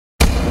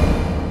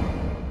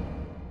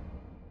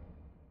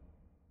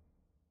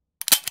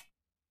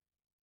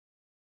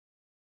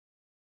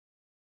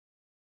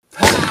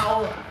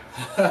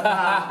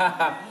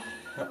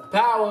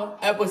Power,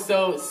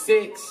 episode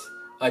 6,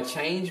 A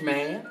Changed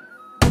Man.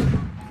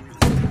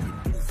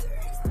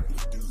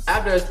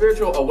 After a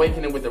spiritual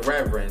awakening with the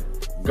Reverend,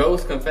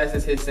 Ghost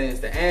confesses his sins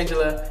to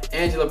Angela.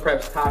 Angela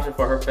preps Tasha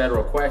for her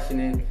federal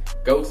questioning.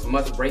 Ghost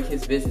must break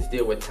his business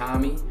deal with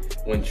Tommy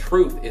when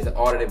truth is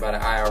audited by the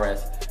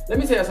IRS. Let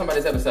me tell you something about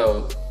this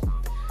episode.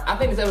 I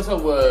think this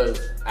episode was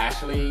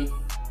actually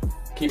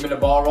keeping the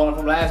ball rolling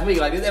from last week.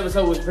 Like, this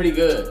episode was pretty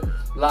good.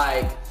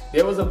 Like,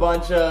 there was a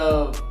bunch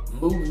of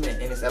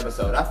movement in this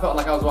episode. I felt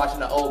like I was watching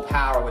the old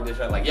Power with this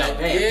show. Like, yo,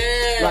 damn.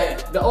 Yeah.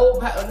 Like, the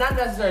old Power, not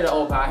necessarily the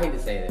old Power, I hate to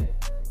say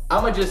that.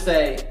 I'm gonna just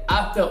say,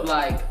 I felt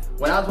like,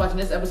 when I was watching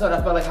this episode,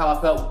 I felt like how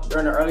I felt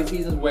during the early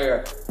seasons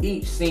where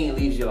each scene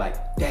leaves you like,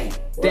 dang,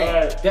 dang,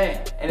 Right. dang.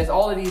 And it's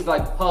all of these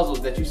like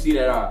puzzles that you see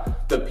that are,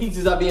 the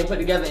pieces are being put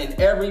together in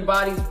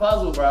everybody's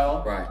puzzle,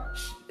 bro. Right.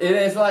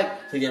 It's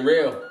like, To get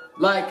real.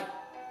 like,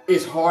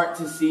 it's hard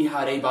to see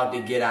how they about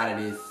to get out of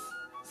this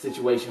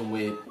situation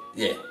with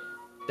Yeah.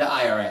 the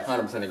IRS.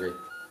 100% agree.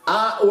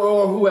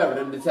 Or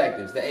whoever, the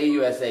detectives, the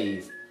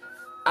AUSAs.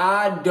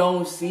 I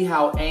don't see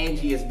how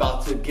Angie is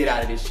about to get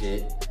out of this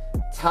shit.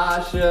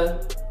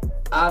 Tasha,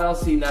 I don't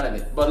see none of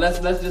it. But let's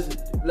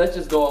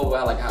just go over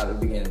like how it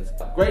begins.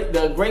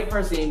 The great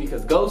first scene,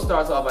 because Ghost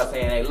starts off by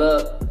saying, "Hey,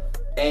 look,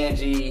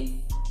 Angie,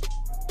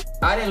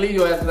 I didn't leave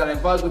your ass because I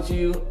didn't fuck with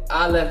you.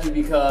 I left you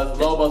because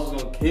Lobos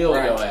was gonna kill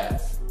Right. your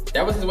ass."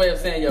 That was his way of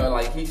saying, yo,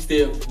 like, he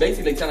still,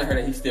 basically telling her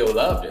that he still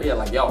loved her. Yeah,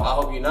 like, yo, I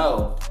hope you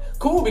know.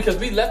 Cool, because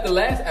we left the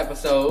last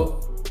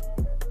episode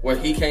where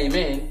he came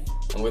in,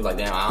 and we were like,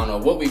 damn, I don't know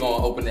what we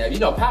gonna open there. You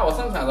know, Power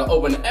sometimes will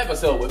open the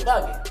episode with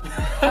fucking.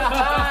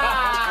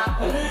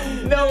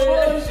 No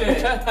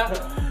bullshit.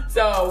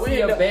 So we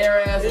See a didn't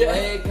bare ass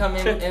leg come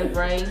in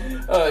frame.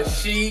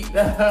 sheet.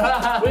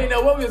 We didn't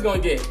know what we was gonna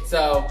get.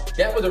 So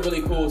that was a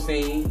really cool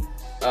scene.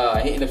 He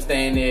ended up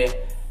staying there.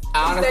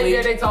 Honestly,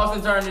 They tossed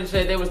and turned and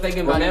shit. They was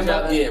thinking about each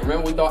other.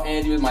 remember we thought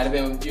Angie might have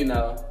been,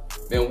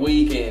 been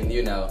weak and,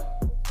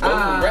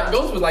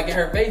 Ghost was like in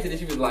her face and then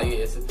she was like,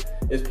 yeah,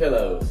 it's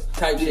pillows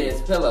type Yeah, shit.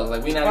 it's pillows.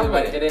 Like, we not even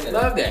about to get into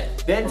Love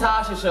that. Then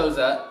Tasha shows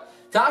up.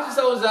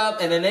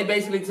 And then they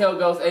basically tell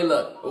Ghost, hey,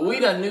 look, we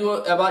done knew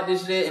about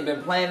this shit and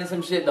been planning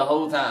some shit the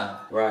whole time.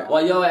 Right.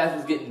 While your ass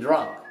was getting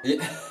drunk.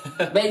 Yeah.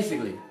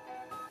 Basically.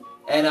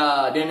 And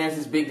then there's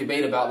this big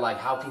debate about, like,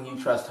 how can you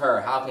trust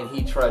her? How can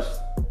he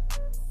trust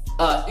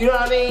us? You know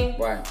what I mean?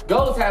 Right.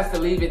 Ghost has to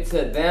leave it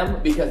to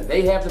them because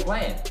they have the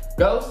plan.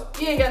 Ghost,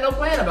 he ain't got no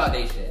plan about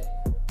they shit.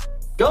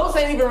 Ghost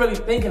ain't even really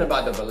thinking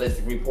about the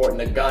ballistic report and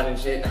the gun and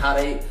shit and how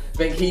they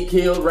think he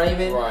killed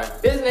Raymond. Right.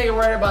 This nigga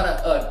worried about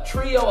a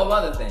trio of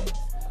other things.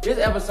 This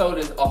episode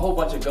is a whole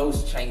bunch of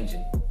Ghosts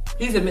changing.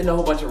 He's admitting a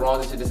whole bunch of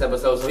wrongs and shit this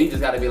episode, so he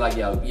just gotta be like,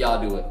 yo, y'all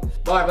do it.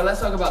 Alright, but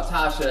let's talk about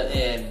Tasha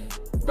and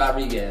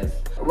Rodriguez.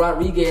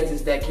 Rodriguez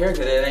is that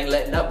character that ain't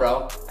letting up,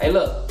 bro. Hey,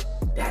 look,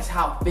 that's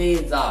how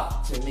feds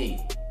are to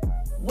me.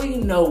 We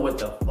know what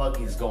the fuck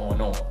is going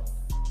on.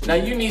 Now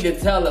you need to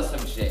tell us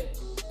some shit.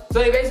 So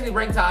they basically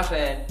bring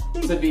Tasha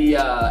in to be,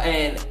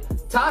 and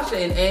Tasha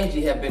and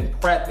Angie have been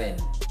prepping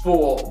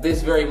for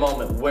this very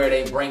moment where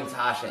they bring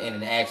Tasha in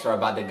and ask her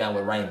about the gun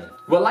with Raymond.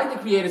 Well, like the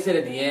creator said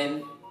at the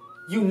end,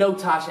 you know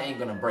Tasha ain't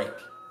gonna break.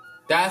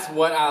 That's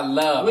what I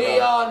love. We bro.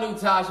 all knew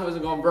Tasha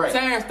wasn't gonna break.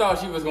 Terrance thought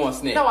she was gonna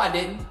snitch. No, I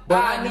didn't.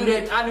 But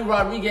I knew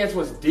Rodriguez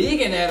was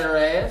digging at her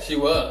ass. She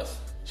was.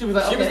 She was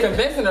like, She was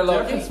convincing her, they're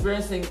low-key.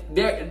 conspiracy.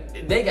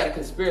 They got a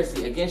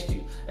conspiracy against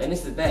you. And this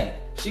is the thing.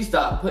 She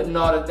started putting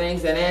all the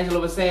things that Angela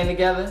was saying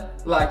together.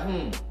 Like,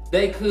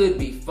 they could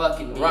be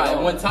fucking me Right.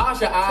 over. When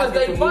Tasha eyes Because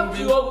they get to fucked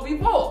moving, you over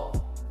before.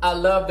 I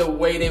love the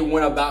way they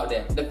went about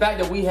that. The fact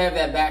that we have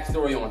that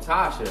backstory on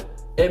Tasha,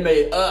 it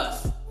made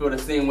us feel the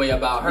same way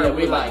about her. Yeah,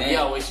 we like, damn.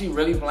 yo, is she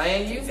really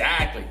playing you?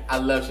 Exactly. I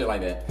love shit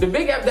like that. The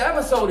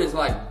episode is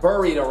like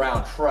buried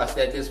around trust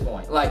at this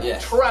point. Like,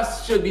 Yes.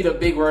 trust should be the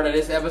big word of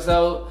this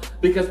episode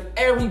because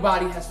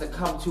everybody has to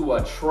come to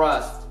a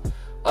trust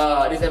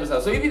this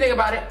episode. So if you think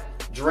about it,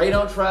 Dre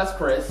don't trust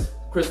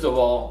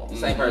Cristobal,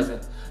 same person.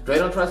 Dre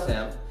don't trust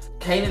him.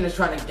 Kanan is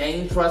trying to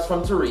gain trust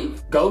from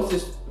Tariq. Ghost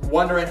is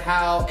wondering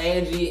how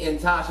Angie and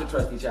Tasha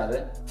trust each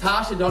other.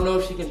 Tasha don't know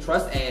if she can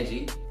trust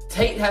Angie.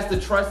 Tate has to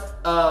trust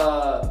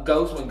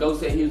Ghost when Ghost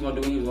said he was gonna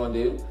do what he was gonna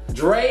do.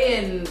 Dre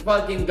and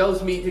fucking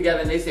Ghost meet together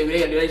and they say they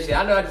gotta do that shit.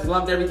 I know I just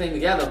lumped everything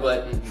together,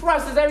 but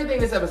trust is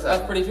everything this episode.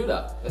 That's pretty true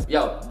though.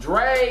 Yo,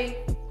 Dre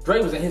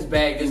was in his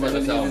bag this He was in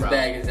episode, his bro.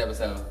 bag this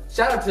episode.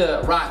 Shout out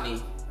to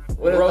Rodney.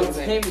 Bro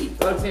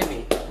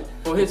Timmy,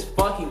 for his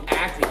fucking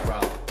acting, bro.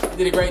 He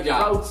did a great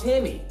job. Bro,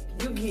 Timmy,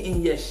 you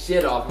getting your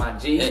shit off, my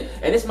G. Yeah.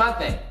 And it's my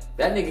thing.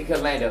 That nigga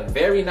could land a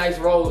very nice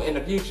role in the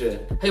future.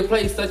 He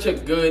plays such a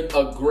good,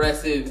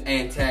 aggressive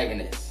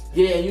antagonist.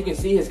 Yeah, and you can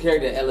see his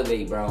character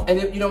elevate, bro. And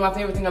if, my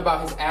favorite thing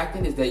about his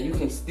acting is that you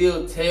can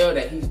still tell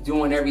that he's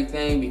doing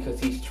everything because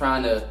he's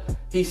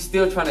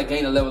still trying to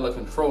gain a level of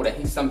control that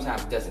he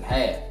sometimes doesn't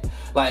have.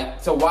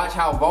 Like, to watch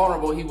how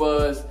vulnerable he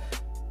was,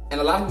 and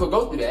a lot of people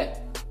go through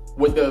that,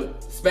 with the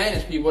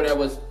Spanish people that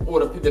was,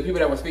 or the people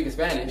that were speaking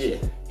Spanish. Yeah.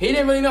 He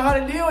didn't really know how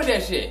to deal with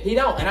that shit. He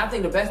don't. And I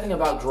think the best thing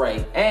about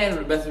Dre, and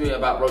the best thing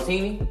about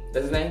Rotini,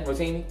 that's his name?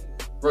 Rotini?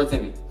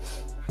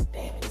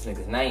 Damn it, this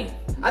nigga's name.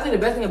 I think the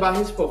best thing about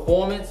his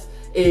performance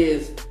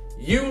is,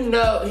 you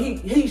know,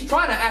 he's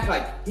trying to act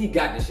like he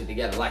got this shit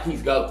together, like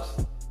he's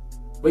Ghost.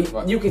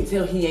 But you can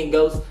tell he ain't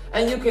Ghost,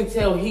 and you can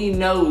tell he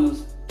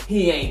knows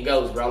he ain't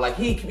Ghost, bro. Like,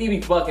 he be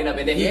fucking up,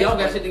 and then he don't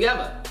got shit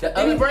together.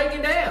 He be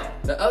breaking down.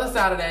 The other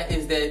side of that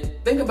is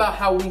that, think about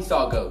how we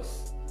saw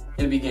Ghost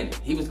in the beginning.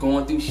 He was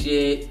going through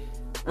shit.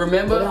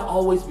 Remember? But I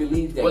always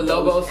believed that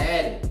Logos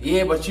had it.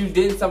 Yeah, but you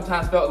did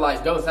sometimes felt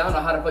like, Ghost, I don't know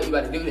how the fuck you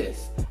about to do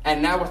this.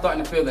 And now we're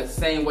starting to feel the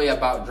same way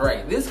about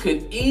Dre. This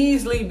could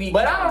easily be.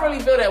 But I don't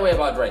really feel that way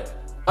about Dre.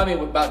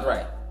 About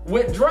Dre.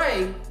 With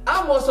Dre,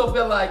 I also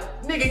feel like,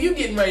 nigga, you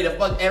getting ready to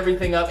fuck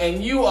everything up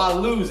and you are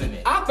losing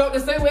it. I felt the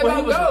same way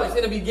about Ghost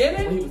in the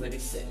beginning. When he was like,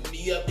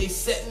 they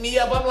setting me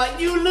up. I'm like,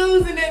 you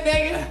losing it,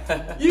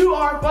 nigga. You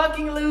are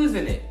fucking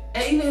losing it.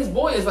 And even his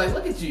boy is like,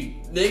 look at you,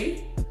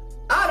 nigga.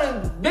 I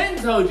done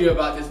been told you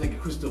about this nigga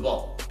Crystal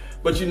Ball.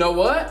 But you know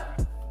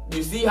what?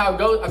 You see how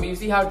you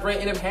see how Dre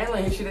ended up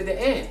handling his shit at the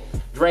end.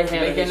 Dre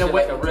handling his shit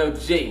like a real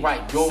G.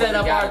 Right. Set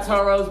up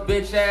Arturo's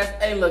bitch ass.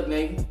 Hey, look,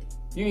 nigga.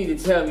 You need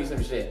to tell me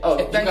some shit. Oh,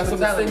 if thanks for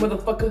telling me,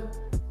 motherfucker.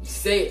 You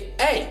say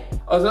it. Hey.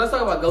 Oh, so let's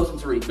talk about Ghost and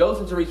Tariq.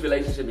 Ghost and Tariq's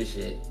relationship is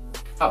shit.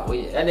 Oh, well,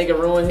 yeah. That nigga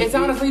ruined his It's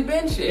honestly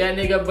been shit. That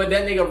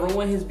nigga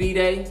ruined his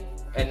B-Day.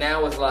 And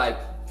now it's like,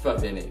 fuck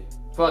that nigga.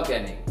 Fuck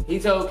that nigga. He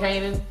told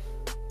Kanan,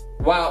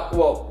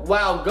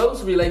 while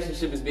Ghost's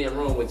relationship is being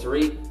ruined with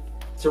Tariq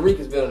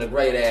is building a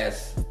great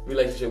ass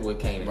relationship with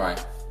Kanan.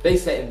 Right. They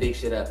setting big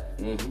shit up.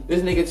 Mm-hmm.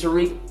 This nigga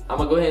Tariq, I'm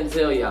gonna go ahead and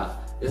tell y'all.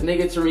 This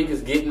nigga Tariq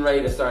is getting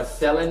ready to start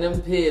selling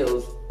them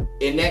pills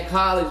in that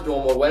college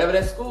dorm or whatever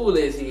that school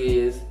is he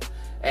is.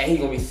 And he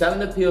gonna be selling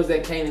the pills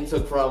that Kanan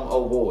took from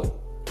old boy.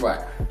 Right.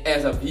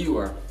 As a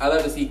viewer, I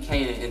love to see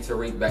Kanan and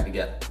Tariq back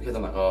together. Because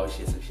I'm like, oh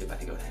shit, some shit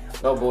about to go down.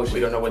 No bullshit. We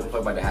don't know what the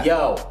fuck about to happen.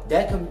 Yo,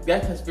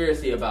 that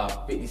conspiracy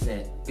about 50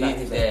 Cent being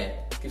his dad.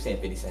 Keep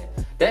saying 50 Cent.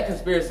 That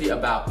conspiracy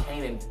about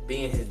Kanan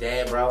being his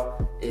dad,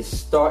 bro, is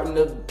starting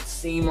to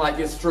seem like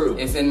it's true.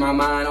 It's in my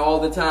mind all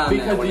the time.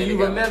 Because do you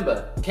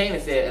remember, Kanan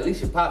said, at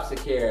least your pops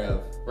took care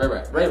of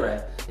Ray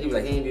Ray. He was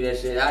like, he didn't do that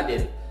shit, I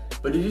did it.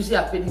 But did you see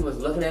how 50 was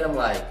looking at him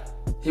like,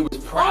 he was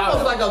proud.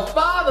 Almost like a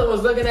father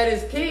was looking at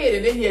his kid,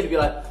 and then he had to be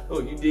like,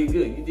 oh, you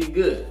did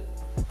good.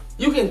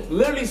 You can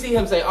literally see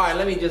him say, all right,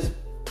 let me just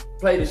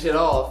play the shit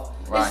off.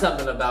 Right. There's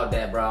something about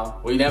that, bro.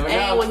 We never know.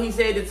 And when he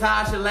said to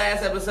Tasha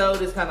last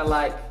episode, it's kind of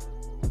like,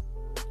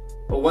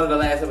 or one of the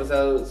last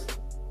episodes,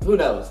 who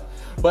knows?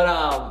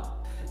 But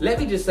let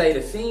me just say,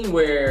 the scene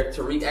where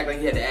Tariq acted like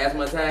he had the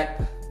asthma attack,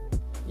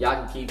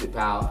 y'all can keep it,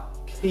 pal.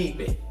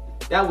 Keep it.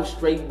 That was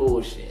straight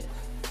bullshit.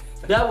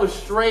 That was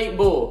straight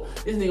bull.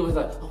 This nigga was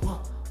like,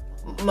 oh,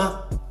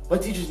 my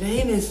teacher's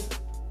name is.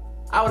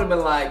 I would have been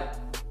like,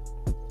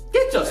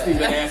 get your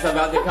stupid ass up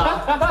out the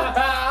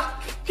car.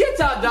 Get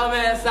your dumb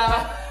ass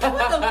out.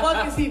 What the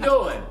fuck is he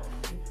doing?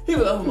 He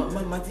was, oh,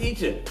 my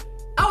teacher.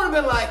 I would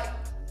have been like,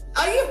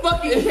 are you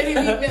fucking kidding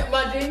me,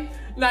 my G?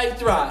 Nice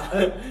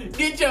try.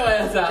 Get your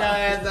ass out.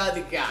 Get your ass out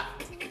the car.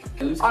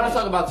 I want to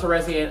talk about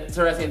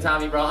Terrance and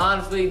Tommy, bro.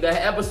 Honestly,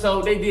 the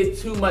episode, they did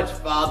too much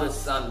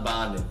father-son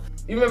bonding.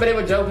 You remember they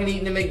were joking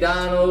eating at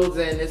McDonald's,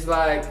 and it's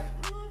like,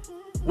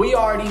 we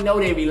already know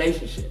their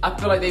relationship. I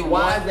feel like they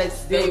want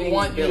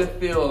you to built?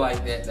 feel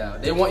like that, though.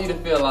 They want you to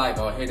feel like,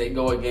 oh, here they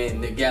go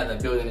again together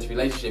building this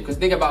relationship. Because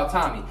think about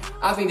Tommy.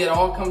 I think that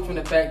all comes from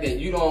the fact that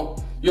you're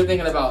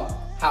thinking about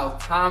how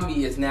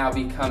Tommy is now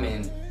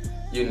becoming,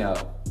 you know,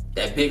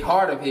 that big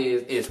heart of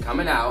his is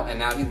coming out, and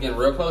now he's getting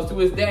real close to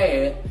his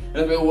dad.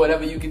 And like,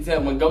 whatever you can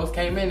tell. When Ghost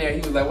came in there,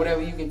 he was like,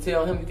 whatever you can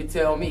tell him, you can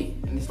tell me.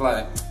 And it's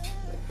like,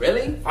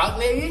 really? Fuck,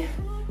 nigga?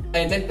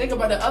 And then think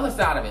about the other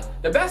side of it.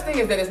 The best thing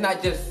is that it's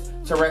not just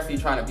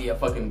Terrance trying to be a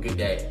fucking good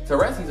dad.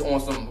 Terrance's on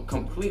some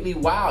completely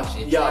wild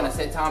shit, trying to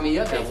set Tommy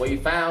up. And we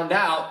found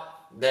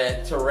out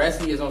that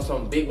Terrance is on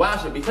some big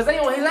wild shit because they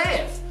on his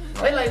ass.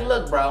 They like,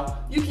 look, bro,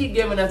 you keep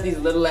giving us these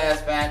little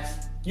ass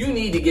facts. You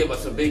need to give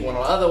us a big one,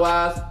 or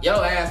otherwise,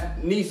 your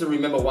ass needs to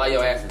remember why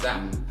your ass is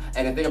out.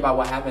 And then think about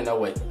what happened though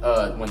with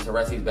when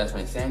Terrance's best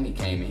friend Sammy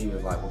came and he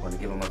was like, we're going to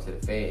give him up to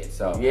the feds.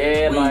 So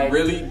yeah, we like,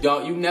 really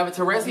don't.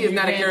 Terrance is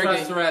not a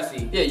character.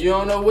 Yeah, you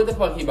don't know what the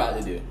fuck he about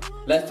to do.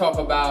 Let's talk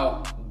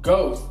about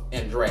Ghost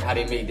and Dre, how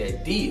they made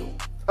that deal.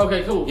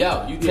 Okay, cool.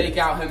 Yo, you take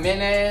out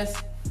Jimenez,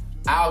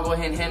 I'll go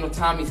ahead and handle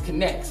Tommy's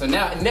connect. So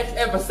now, next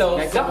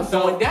episode, something's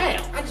going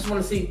down. I just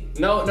want to see,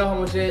 no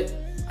homo shit.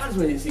 I just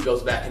want to see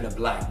Ghost back in the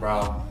black,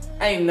 bro.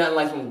 Ain't nothing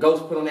like when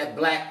Ghost put on that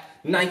black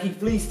Nike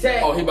fleece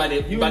tag. Oh, he about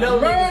to, you know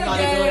niggas about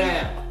to go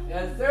down.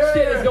 Yes, sir.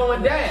 Shit is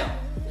going down.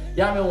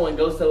 Y'all remember when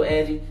Ghost told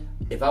Angie,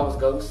 if I was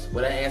Ghost,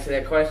 would I answer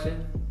that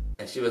question?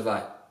 And she was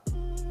like,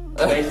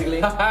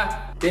 basically.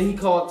 Then he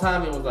called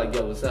Tommy and was like,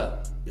 yo, what's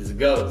up? It's a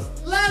Ghost.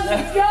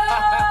 Let's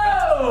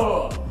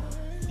go!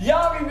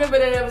 Y'all remember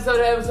that episode?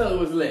 That episode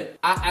was lit.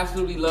 I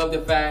absolutely love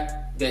the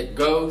fact that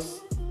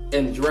Ghost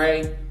and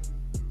Dre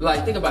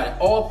Like, think about it.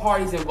 All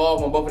parties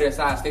involved on both of their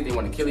sides think they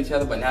want to kill each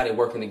other, but now they're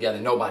working together.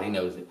 Nobody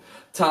knows it.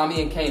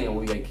 Tommy and Kanan,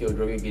 we got killed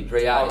Dre, get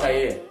Dre out.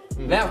 Okay, yeah.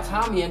 Mm-hmm. Now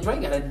Tommy and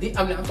Dre got a deal.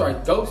 I'm sorry,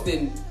 Ghost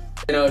and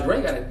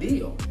Dre got a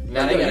deal.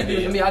 Now they got a you do this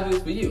deal. for me, I do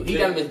this for you. He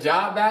got him his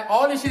job back.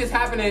 All this shit is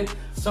happening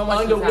So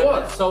much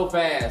underwater. so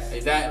fast.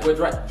 Exactly.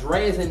 With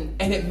Dre is in,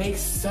 And it makes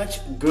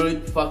such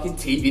good fucking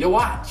TV to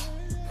watch.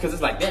 Because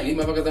it's like, damn, these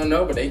motherfuckers don't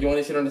know, but they doing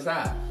this shit on the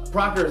side.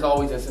 Proctor is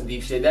always in some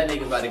deep shit. That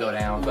nigga's about to go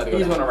down.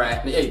 He's gonna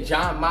rap. Hey,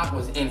 John Mock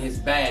was in his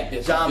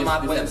bag. John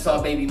Mock went and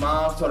saw baby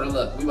mom, told her,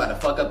 look, we about to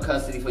fuck up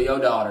custody for your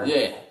daughter.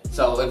 Yeah.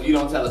 So if you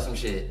don't tell us some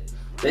shit.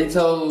 They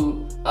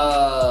told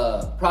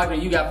Proctor,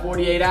 you got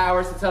 48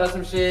 hours to tell us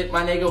some shit,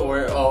 my nigga,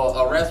 or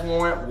arrest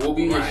warrant will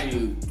be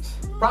issued.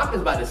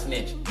 Proctor's about to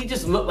snitch. He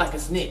just looked like a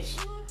snitch.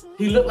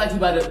 He looked like he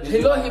about to. He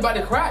look like he about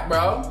to crack,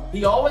 bro.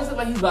 He always look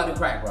like he's about to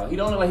crack, bro. He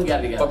don't look like he got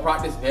it together. But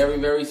Proctor's very,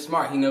 very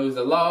smart. He knows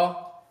the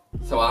law.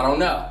 So I don't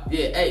know.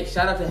 Yeah, hey,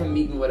 shout out to him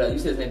meeting with you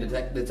said his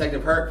name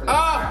Detective Hurt from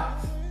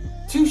the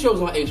 2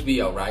 shows on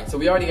HBO, right? So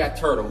we already got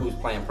Turtle, who's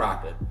playing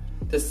Proctor.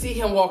 To see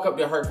him walk up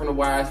to Hurt from the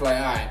wire, it's like,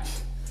 all right.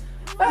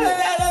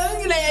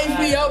 Get that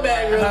HBO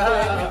back real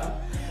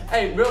quick.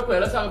 Hey, real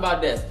quick, let's talk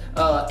about this.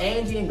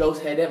 Angie and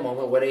Ghost had that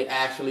moment where they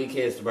actually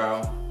kissed,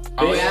 bro.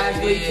 They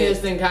actually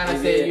kissed and kind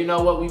of said, you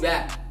know what, we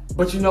back.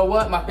 But you know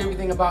what? My favorite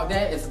thing about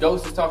that is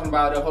Ghost is talking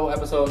about the whole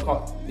episode,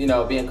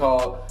 being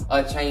called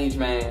A Change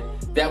Man.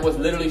 That was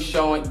literally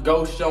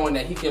Ghost showing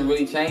that he can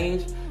really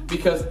change.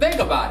 Because think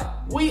about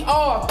it. We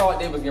all thought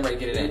they was getting ready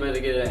to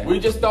get it in. We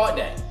just thought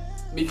that.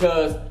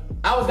 Because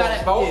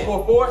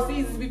for 4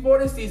 seasons before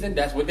this season,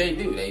 that's what they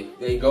do.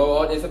 They go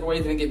all their separate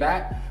ways and get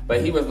back.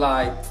 But he was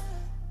like,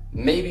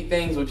 maybe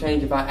things will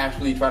change if I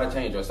actually try to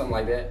change or something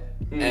like that.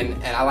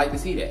 And I like to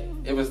see that.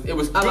 It was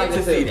I like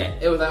to see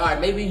that. It was like, all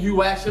right, maybe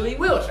you actually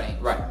will change.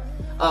 Right.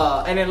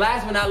 And then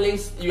last but not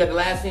least, you got the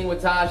last scene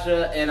with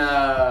Tasha and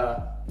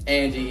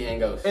Angie and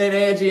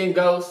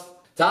Ghost.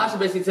 Tasha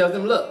basically tells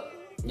them, look,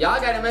 y'all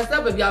got it messed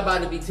up if y'all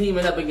about to be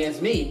teaming up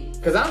against me.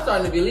 Because I'm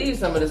starting to believe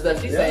some of the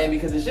stuff she's saying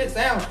because the shit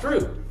sounds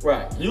true.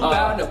 Right. You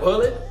found a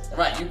bullet.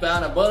 Right, you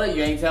found a bullet,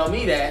 you ain't tell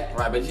me that.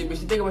 Right, but she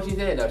think of what she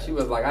said though. She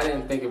was like, I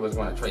didn't think it was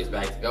going to trace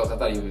back to Ghost. I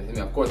thought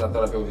of course I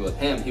thought if it was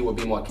him, he would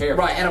be more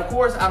careful. Right, and of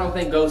course I don't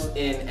think Ghost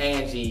and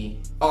Angie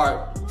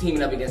are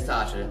teaming up against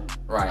Tasha.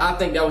 Right. I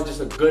think that was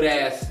just a good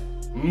ass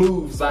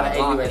move by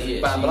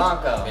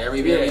Blanco.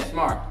 Very, very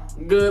smart.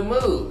 Good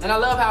move. And I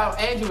love how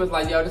Angie was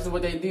like, yo, this is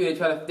what they do. They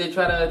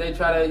try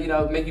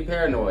to make you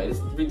paranoid. It's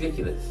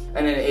ridiculous.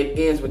 And then it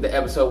ends with the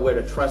episode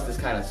where the trust is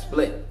kind of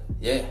split.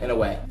 Yeah. In a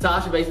way.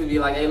 Tasha basically be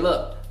like, hey,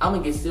 look, I'm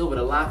gonna get Silver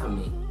to lie for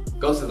me.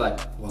 Ghost is like,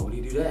 why would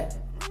he do that?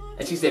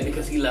 And she said,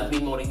 because he loved me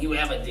more than you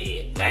ever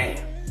did. Damn.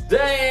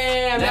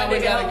 Now we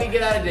gotta help me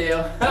get out of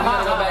jail. I'm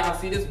gonna go back and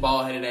see this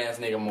bald-headed ass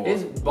nigga more.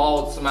 This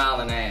bald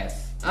smiling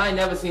ass. I ain't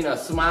never seen a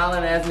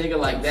smiling ass nigga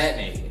like that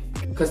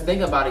nigga. Cause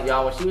think about it,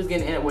 y'all. When she was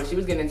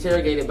getting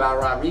interrogated by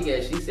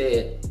Rodriguez, she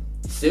said,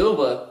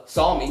 Silva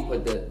saw me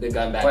put the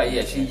gun back. Right,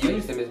 yeah, she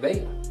used him as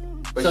bait.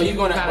 But so you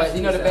know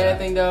the bad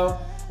thing though?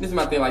 This is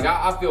my thing, like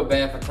I feel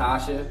bad for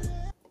Tasha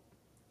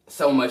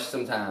so much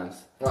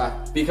sometimes. Right.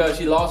 Because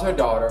she lost her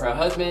daughter. Her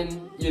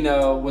husband,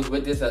 was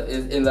with is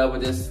in love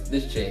with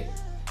this chick.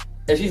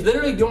 And she's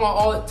literally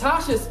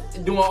Tasha's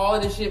doing all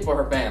of this shit for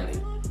her family.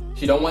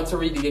 She don't want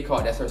Tariq to get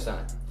caught, that's her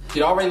son.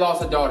 She'd already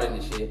lost her daughter in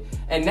this shit.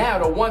 And now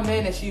the one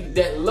man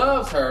that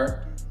loves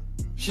her,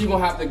 she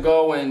gonna have to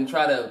go and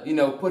try to,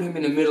 put him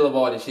in the middle of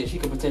all this shit. She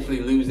could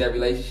potentially lose that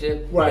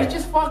relationship. Right. It's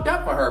just fucked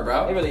up for her,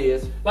 bro. It really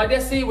is. Like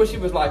that scene where she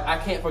was like, I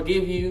can't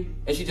forgive you,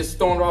 and she just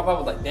stormed off. I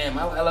was like, damn,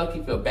 I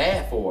low-key feel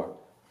bad for her.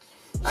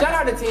 Shout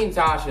out to Team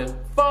Tasha.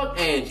 Fuck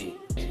Angie.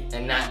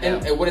 And not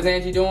them. And what is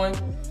Angie doing?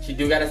 She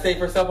do gotta save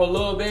herself a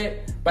little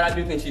bit, but I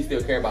do think she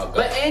still care about Ghost.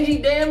 But Angie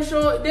damn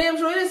sure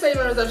is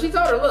saving herself. She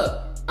told her,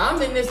 look,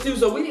 I'm in this too,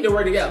 so we need to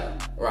work together.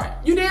 Right.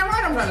 You damn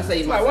right I'm trying to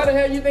save myself. Why the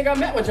hell you think I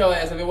met with your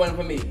ass if it wasn't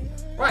for me?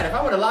 Right, if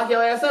I would have locked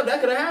your ass up, that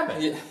could have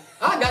happened. Yeah.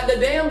 I got the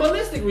damn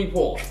ballistic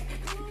report.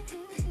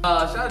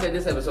 Shout out to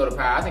this episode of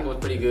Power. I think it was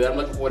pretty good. I'm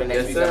looking forward to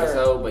next week's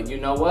episode. But you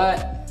know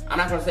what? I'm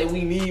not going to say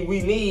we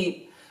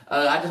need.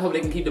 I just hope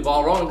they can keep the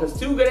ball rolling because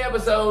 2 good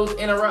episodes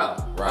in a row.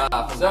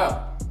 Right.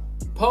 So,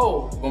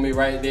 poll going to be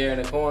right there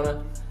in the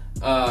corner.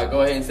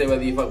 Go ahead and say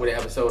whether you fuck with the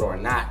episode or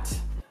not.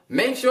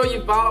 Make sure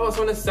you follow us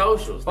on the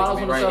socials. Follow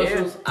us on the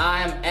socials.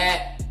 I am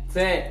at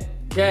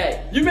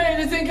 10K. You made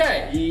it to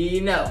 10K?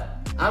 You know.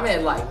 I'm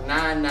at like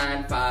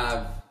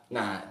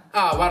 9959.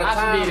 Oh, by the time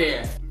I should be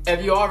there.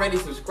 If you already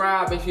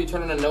subscribed, make sure you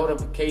turn on the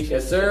notification.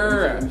 Yes,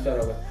 sir.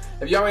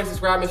 If you already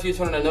subscribed, make sure you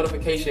turn on the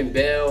notification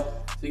bell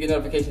so you get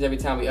notifications every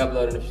time we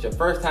upload. And if it's your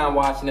first time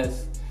watching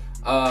us,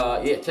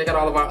 check out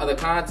all of our other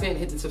content.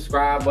 Hit the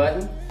subscribe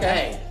button.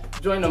 Hey,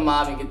 join the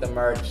mob and get the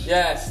merch.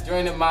 Yes,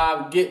 join the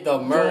mob, get the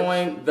merch.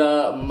 Join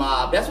the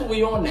mob. That's what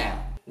we on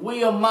now.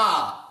 We a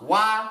mob.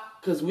 Why?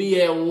 Because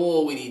we at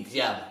war with each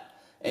other.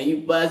 And you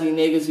buzzy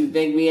niggas who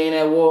think we ain't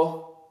at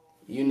war,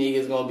 you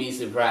niggas gonna be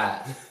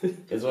surprised.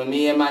 Because when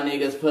me and my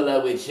niggas pull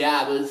up with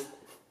choppers,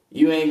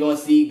 you ain't gonna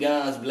see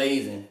guns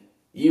blazing.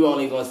 you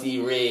only gonna see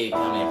red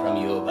coming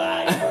from your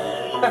body.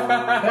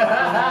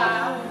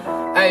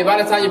 Hey,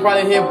 by the time you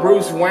probably hear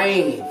Bruce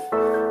Wayne, you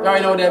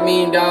already know what that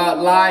mean, dog.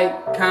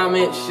 Like,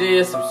 comment,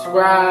 share,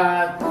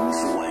 subscribe.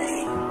 Bruce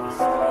Wayne.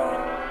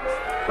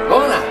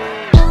 Hola.